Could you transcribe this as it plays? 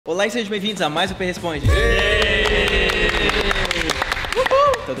Olá e sejam bem-vindos a mais um EP Responde.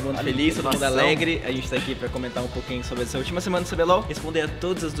 Todo mundo feliz, todo mundo alegre. A gente tá aqui pra comentar um pouquinho sobre essa última semana do CBLOL, responder a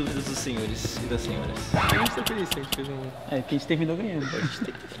todas as dúvidas dos senhores e das senhoras. A gente tá feliz, a gente fez um... É, que a gente terminou ganhando. A gente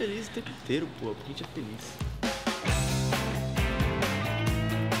tem que estar feliz o tempo inteiro, pô, porque a gente é feliz.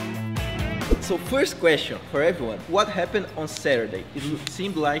 So first question for everyone, what happened on Saturday? It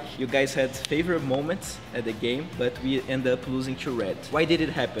seemed like you guys had favorite moments at the game, but we end up losing to red. Why did it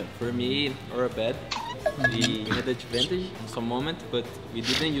happen? For me, or bad. We had advantage in some moment, but we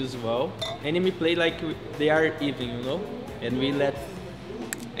didn't use well. Enemy play like they are even, you know? And we let...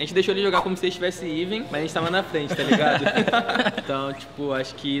 A gente deixou ele jogar como se ele estivesse even, mas a gente tava na frente, tá ligado? Então, tipo,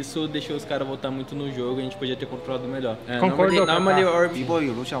 acho que isso deixou os caras voltar muito no jogo e a gente podia ter controlado melhor. Concordo. Normally or... Bvoy,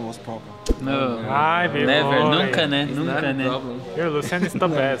 you lose most problem. No. Ai, Bvoy. Never, nunca, né? It's Nunca, not a né? problem. Your Lucian is the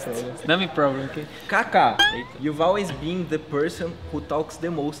best. Not me problem, okay? Kaká, you've always been the person who talks the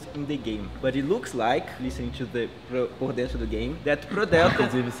most in the game, but it looks like, listening to the por dentro do game, that ProDelta,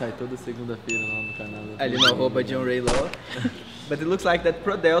 Inclusive sai toda segunda-feira lá no canal. ali no arroba John Ray Law, but it looks like that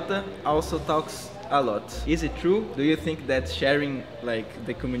ProDelta also talks a lot. Is it true? Do you think that sharing like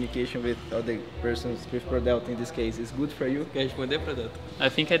the communication with other persons, with ProDelta in this case, is good for you? Quer responder, Produto? I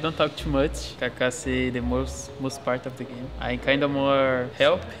think I don't talk too much. Kaká say the most part of the game. I kind of more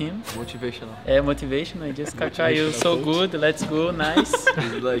help him. Motivational. Motivation. I just Kaká, you so good, let's go, nice.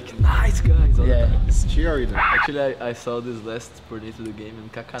 He's like, nice guys. All Yeah. the time. It's cheerleader. Actually, I saw this last for into the game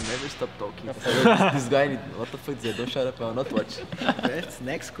and Kaká never stopped talking. This guy, what the fuck is that? Don't shut up, I'll not watch. That's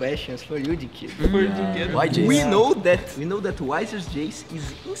next questions for you, Dynquedo. Why Jayce? We know that Wiser's Jayce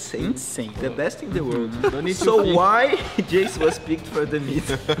is insane. Insane. The best in the world. So why Jayce was picked for the mid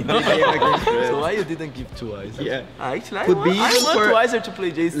in the game against Red? So why you didn't give to Wiser? Yeah. Actually, Could be I even want for- Wiser to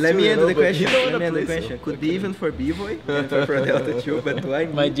play Jayce Let too, me you end know, the but question. he don't Let me wanna end the play, question. so- Could be even for Bvoy and for Delta too, but why?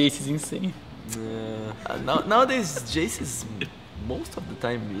 My Jayce is insane. Nowadays, Jayce is most of the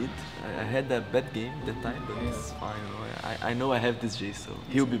time mid. I had a bad game that time, but it's fine. You know? I know I have this Jayce, so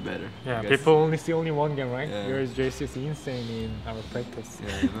he'll be better. Yeah, I guess. people only see only one game, right? Yeah. Yours, Jayce is insane in our practice.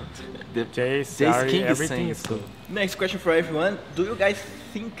 Yeah, you know. The Jayce, Jayce Ari, King everything is is insane, cool. so. Next question for everyone. Do you guys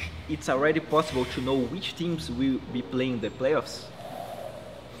think it's already possible to know which teams will be playing the playoffs?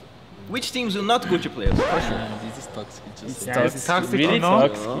 Which teams will not go to playoffs? For sure. This is toxic. Just Yeah, it's toxic really or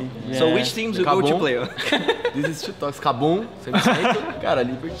not? toxic. Yeah. So which teams will go to Acabou. playoffs? This is too toxic. Kabum, 100%. Cara, a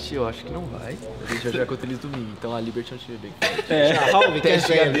Liberty eu acho que não vai. A gente vai jogar contra eles domingo, então a Liberty é um time bem forte. How we can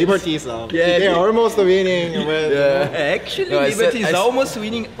say Liberty is Yeah, they're almost winning. Actually, No, I Liberty said- is I- almost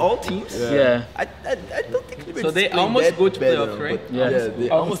winning all teams. Yeah. I don't think Liberty So they is playing almost that go to bad, playoffs, right? Yeah, they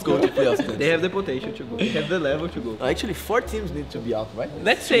almost go to playoffs. They have the potential to go. They have the level to go. Actually, 4 teams need to be out, right?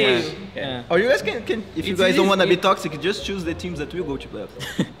 Let's say... Yeah. Or you guys can if you It's guys don't easy. want to be toxic, just choose the teams that will go to playoffs.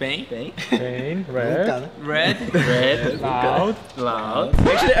 Bem. Bem. Pain, red, Red. Red, loud. loud.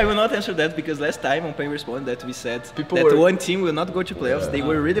 Actually, I will not answer that because last time on Pain Responde that we said People that were- one team will not go to playoffs. They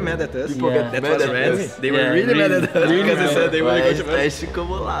were really mad at us. People get that mad was at red. us. They were Yeah, really mad at us really because they said they wouldn't go to playoffs. Mas ficou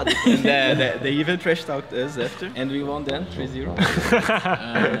bolado. And they even trash talked us after. And we won then, 3-0.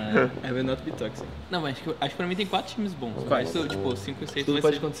 I will not be toxic. Não, mas acho que pra mim tem 4 times bons. Quais? Isso, tipo, 5 e 6 Tudo vai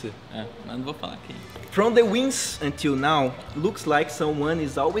pode ser... acontecer. É, mas não vou falar quem. From the wins until now, looks like someone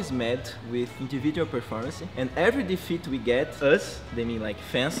is always mad with individual performance, and every defeat we get, us, they mean like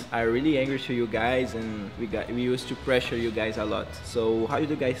fans, are really angry to you guys, and we used to pressure you guys a lot. So how do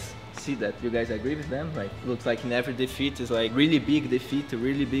you guys see that? You guys agree with them? Like, looks like in every defeat is like really big defeat, a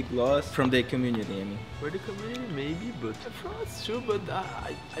really big loss from the community. I mean, For the community, maybe, but for us too. But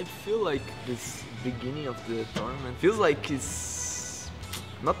I feel like this beginning of the tournament feels like it's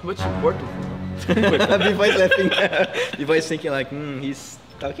not much important. You know? Bvoy's laughing. Bvoy's thinking like, he's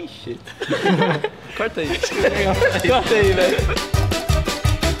talking shit. Corta aí. Corta aí, velho.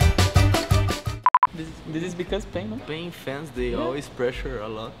 This is because pain, no? Paying fans, they always pressure a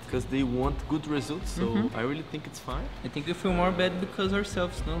lot because they want good results. So I really think it's fine. I think we feel more bad because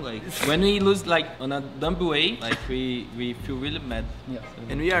ourselves, no? Like, when we lose, like, on a dumb way, like, we feel really mad. Yeah.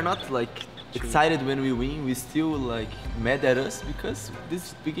 And we are not like excited when we win. We still like mad at us because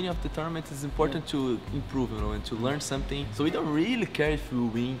this beginning of the tournament is important to improve, you know, and to learn something. So we don't really care if we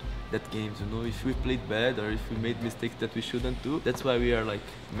win that games, you know. If we played bad or if we made mistakes that we shouldn't do, that's why we are like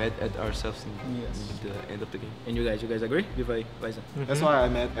mad at ourselves in the end of the game. And you guys agree? Bvoy, Weiser. That's why I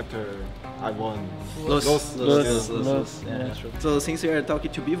met after I won. Los. Yeah. That's true. So since we are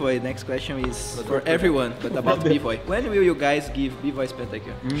talking to Bvoy, next question is for everyone, but about Bvoy. When will you guys give Bvoy's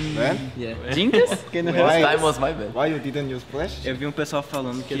pentakill? When? Yeah. Dinkas? Why? Time was my bad. Why you didn't use flash? Eu vi um pessoal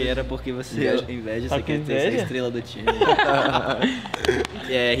falando que era porque você inveja, Tá você com quer ter essa inveja? estrela do time.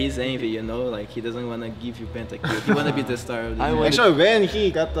 Yeah, he's envy, you know, like he doesn't wanna give you pentakill. He wanna be the star of the team. Actually, when he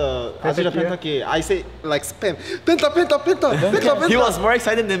got the Azura pentakill, I say like spam penta. He was more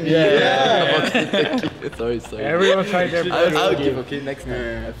excited than me. About pentakill. Sorry. Everyone tried their best. I'll give, okay, next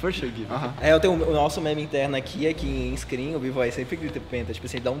time. I for sure give. É, eu tenho o nosso meme interno aqui é que em screen o Bvoy sempre grita penta, tipo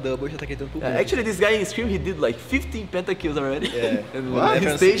assim, ele dá um double e já tá gritando pro mundo. Actually, this guy in stream, he did like 15 pentakills already. Yeah. And What? on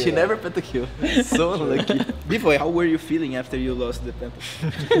his stage, he never pentakill. So unlucky. Bvoy, how were you feeling after you lost the penta?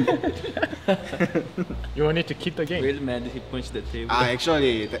 You wanted to keep the game. Really mad he punched the table.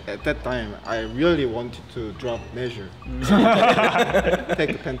 Actually, at that time, I really wanted to drop measure.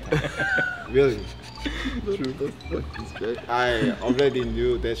 Take the penta. Really. I already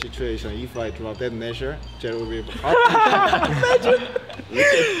knew that situation. If I drop that measure, Jerry will be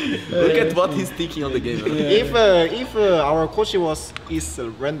Look at what he's thinking on the game. If our coach is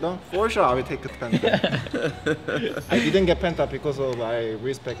random, for sure I will take the penta. I didn't get penta because of I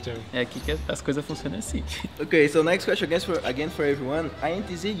respect Jerry. É aqui que as coisas funcionam assim. Okay, so next question again for everyone.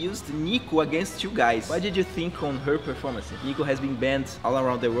 INTZ used Nico against you guys. What did you think on her performance? Nico has been banned all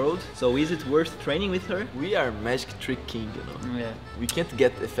around the world, so is it worth training with her? We are magic trick king, you know. Yeah. We can't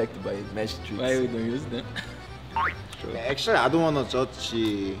get affected by magic tricks. Why we don't use them? Actually, I don't want to judge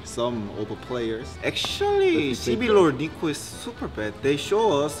some of the players. Actually, CBLOL Nico is super bad. They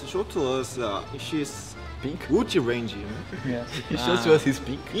show to us she's Pink? ulti range. You know? Yeah. He shows to us his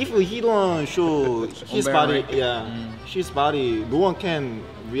pink. If he don't show his body, his body, no one can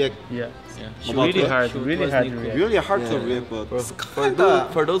react. Yeah. She Really was- hard, she really was hard Nico. to react. Really hard to react, but it's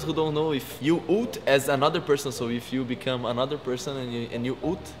For those who don't know, if you ult as another person, so if you become another person and you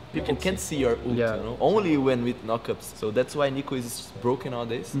ult, people can't see your ult, Yeah. you know? Only when with knockups. So that's why Nico is broken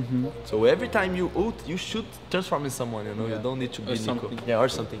nowadays. So every time you ult, you should transform in someone, you know? You don't need to be Nico. something. Yeah, or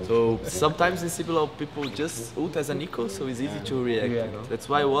something. So sometimes in CBLOL people just ult as a Nico, so it's easy to react, you know? That's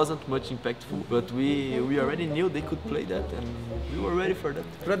why it wasn't much impactful. But we already knew they could play that and we were ready for that.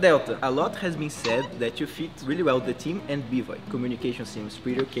 Pro Delta, a lot has been said that you fit really well the team and Bvoy. Communication seems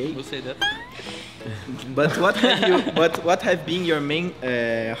pretty okay. We'll say that. But what have been your main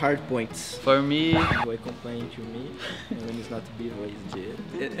hard points? For me, Bvoy complaining to me, and when it's not Bvoy, it's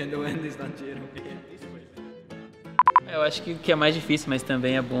Jero. And when it's not Jero, eu acho que o que é mais difícil, mas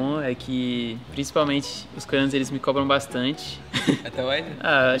também é bom, é que principalmente os coreanos eles me cobram bastante. Até vai?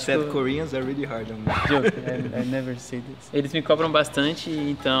 Ah, acho que said Koreans are really hard on me. joke, I never say this. Eles me cobram bastante,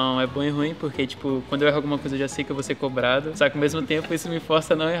 então é bom e ruim, porque tipo, quando eu erro alguma coisa eu já sei que eu vou ser cobrado, só que ao mesmo tempo isso me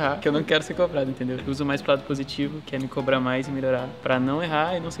força a não errar, que eu não quero ser cobrado, entendeu? Eu uso mais pro lado positivo, que é me cobrar mais e melhorar, pra não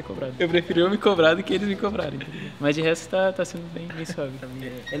errar e não ser cobrado. Eu prefiro eu me cobrar do que eles me cobrarem, entendeu? Mas de resto tá sendo bem suave pra mim.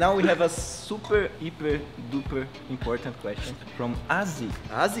 And now we have a super, hyper, duper important question from Azi.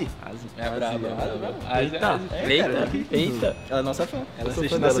 Azi? Azi. É brabo. Eita! Ela é nossa fã. Ela assiste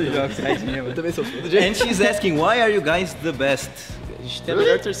fã nossos dela jogos, tadinha, mano. Também sou fã. And she's asking, why are you guys the best? A gente tem a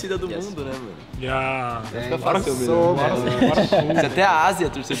melhor torcida do mundo, né, mano? Yeah. Fica fácil, so Se até a Ásia é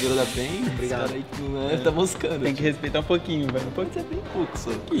torcedora da PEN, esse cara aí que não é, tá moscando. Tem que respeitar um pouquinho, velho. Não pode ser bem pouco só.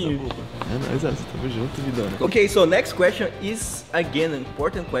 É nóis, Ásia. Tamo junto, vidona. Okay, so next question is again an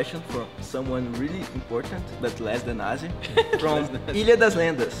important question from someone really important, but less than Azi, from Ilha das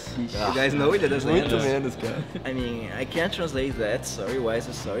Lendas. You guys know Ilha das Lendas? Muito menos, cara. I mean, I can't translate that, sorry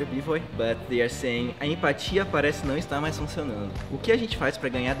Wise, sorry Bvoy, but they are saying a empatia parece não estar mais funcionando. O que a gente faz pra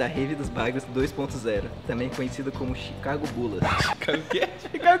ganhar da rave dos bagos 2.0, também conhecido como Chicago Bulls? Chicago o quê?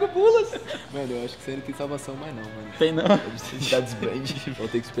 Chicago Bulls! Mano, eu acho que você não tem salvação mais não, mano. Tem não. A gente tá desband, vou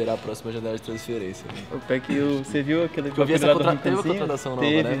ter que esperar a próxima janela de transferência. Né? O pé que você viu aquele Eu vi essa configurador teve uma rantanzinho? contratação nova,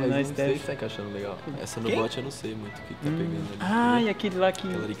 Teve, né? Mas na não sei Steph. se tá encaixando legal. Essa no Quem? bot eu não sei muito o que tá pegando ali. Ah, e aquele lá que,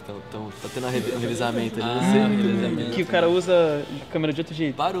 Aquela ali que tá tendo um revisamento ali, não sei. revisamento. que o cara usa a câmera de outro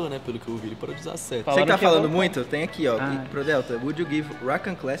jeito. Parou, né? Pelo que eu vi, ele parou de usar 7. Você Falaram que tá que é falando bom. muito? Tem aqui, ó. Ah. Pro Delta, would you give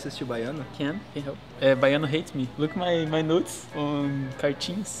Rakan classes to Baiano? Can help. Baiano hates me. Look my notes on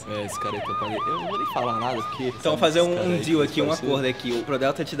cartinhos. É, esse cara aí que eu paguei. Eu não vou nem falar nada, porque... Então vamos fazer um deal aqui, um acordo aqui. O Pro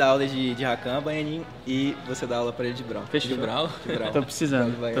Delta te dá aula de Rakan, Baianinho, e você dá aula pra ele de Brown. Fechou. De Brown? Tô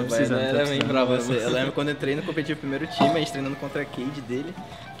precisando. Tô precisando. Ela vem pra você. Eu lembro quando eu entrei no competitivo primeiro time, a gente treinando contra a Cade dele,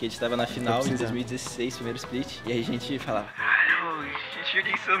 que a gente tava na final em 2016, primeiro split, e aí a gente falava, caralho, a gente shield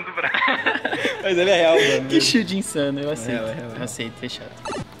insano do braço. Mas ele é real, mano. Que shield insano, eu aceito. É real. Aceito, fechado.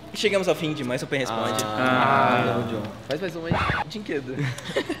 E chegamos ao fim de mais um Responde. Não, John. Faz mais uma aí. Dynquedo.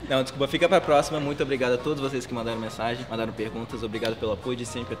 Não, desculpa, fica pra próxima. Muito obrigado a todos vocês que mandaram mensagem, mandaram perguntas. Obrigado pelo apoio de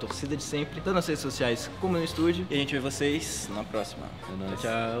sempre, a torcida de sempre, tanto nas redes sociais como no estúdio. E a gente vê vocês na próxima. É nóis.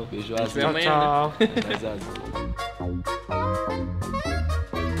 Tchau. Beijo, A gente vê Asa. amanhã, né? Tchau. Mais Asa.